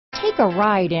Take a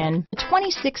ride in the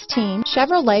 2016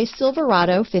 Chevrolet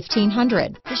Silverado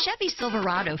 1500. The Chevy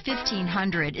Silverado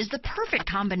 1500 is the perfect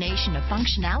combination of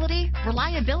functionality,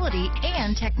 reliability,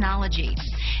 and technology.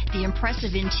 The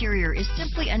impressive interior is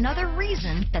simply another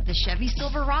reason that the Chevy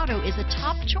Silverado is a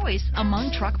top choice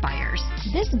among truck buyers.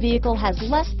 This vehicle has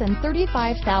less than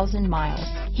 35,000 miles.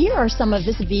 Here are some of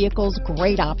this vehicle's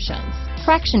great options: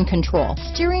 traction control,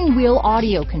 steering wheel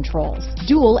audio controls,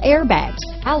 dual airbags,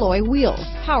 alloy wheels,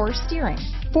 power steering,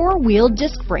 four-wheel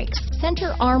disc brakes,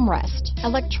 center armrest,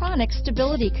 electronic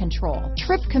stability control,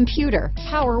 trip computer,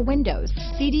 power windows,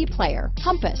 CD player,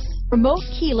 compass, remote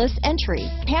keyless entry,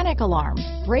 panic alarm,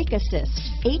 brake assist,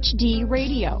 HD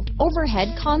radio, overhead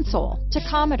console,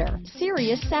 tachometer,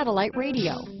 Sirius satellite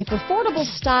radio. If affordable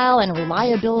style and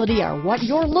reliability are what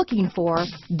you're looking for,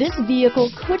 this vehicle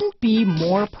couldn't be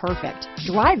more perfect.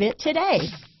 Drive it today.